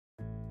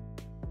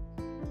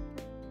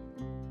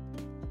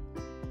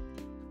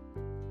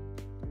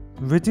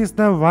which is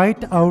the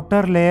white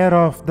outer layer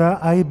of the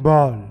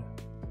eyeball.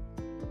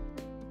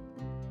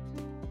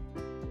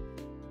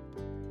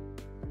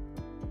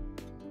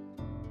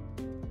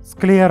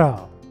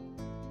 Sclera,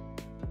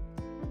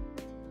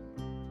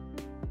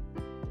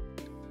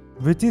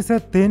 which is a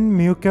thin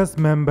mucous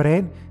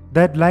membrane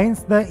that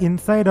lines the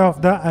inside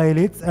of the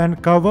eyelids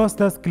and covers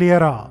the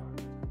sclera.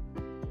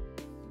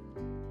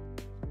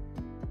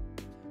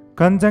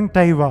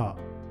 Conjunctiva,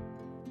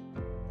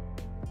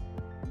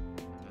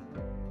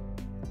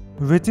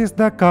 which is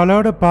the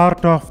colored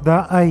part of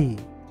the eye.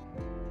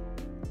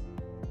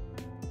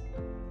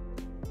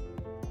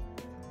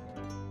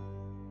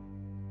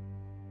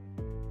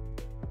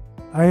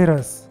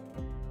 Iris,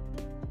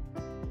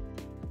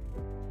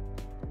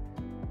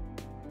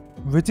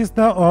 which is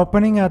the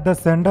opening at the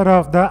center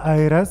of the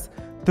iris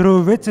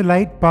through which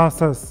light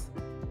passes.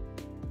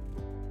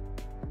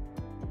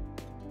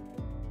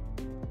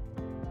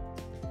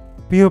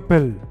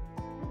 Pupil,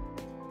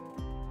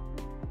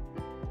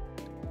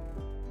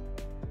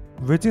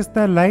 which is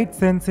the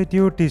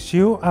light-sensitive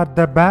tissue at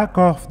the back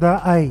of the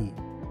eye.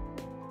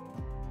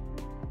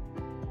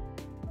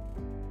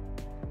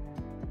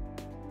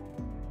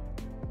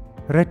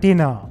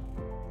 Retina,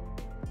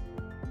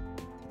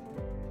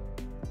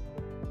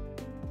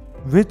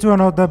 which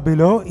one of the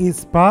below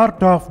is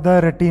part of the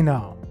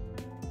retina?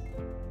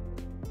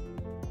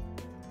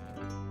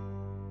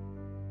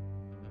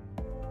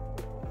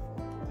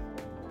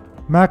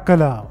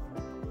 Macula,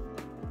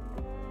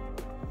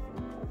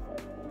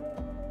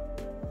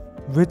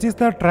 which is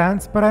the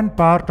transparent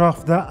part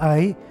of the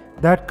eye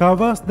that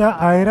covers the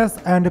iris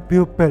and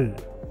pupil.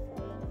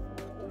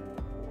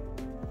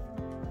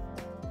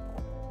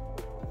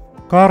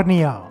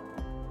 Cornea,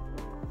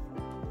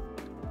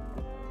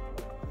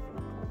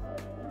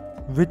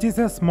 which is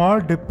a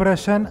small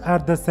depression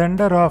at the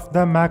center of the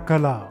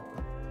macula.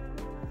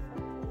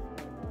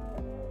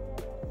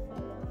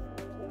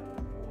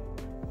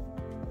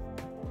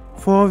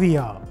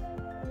 Fovea,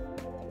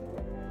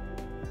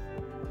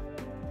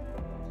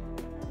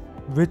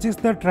 which is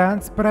the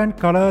transparent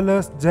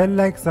colorless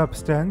gel-like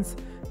substance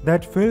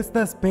that fills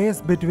the space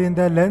between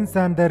the lens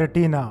and the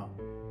retina.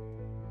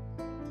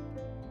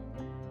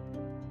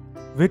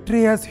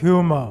 Vitreous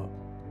humor,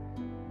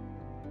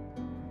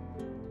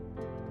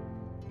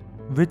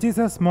 which is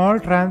a small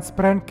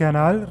transparent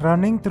canal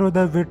running through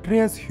the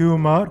vitreous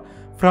humor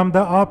from the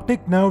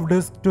optic nerve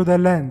disc to the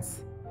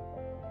lens.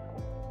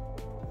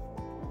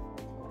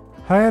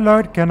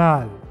 Hyaloid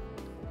canal,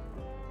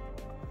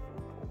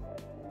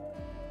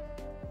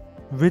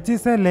 which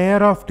is a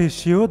layer of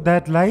tissue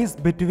that lies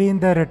between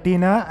the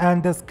retina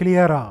and the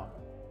sclera.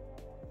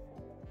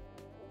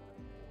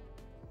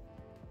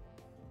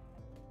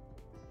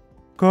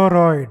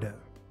 Choroid,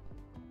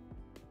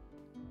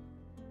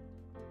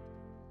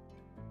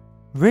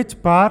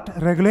 which part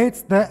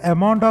regulates the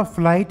amount of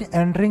light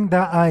entering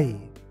the eye.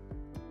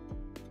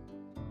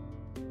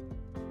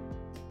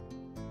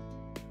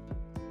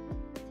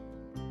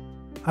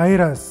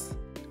 Iris,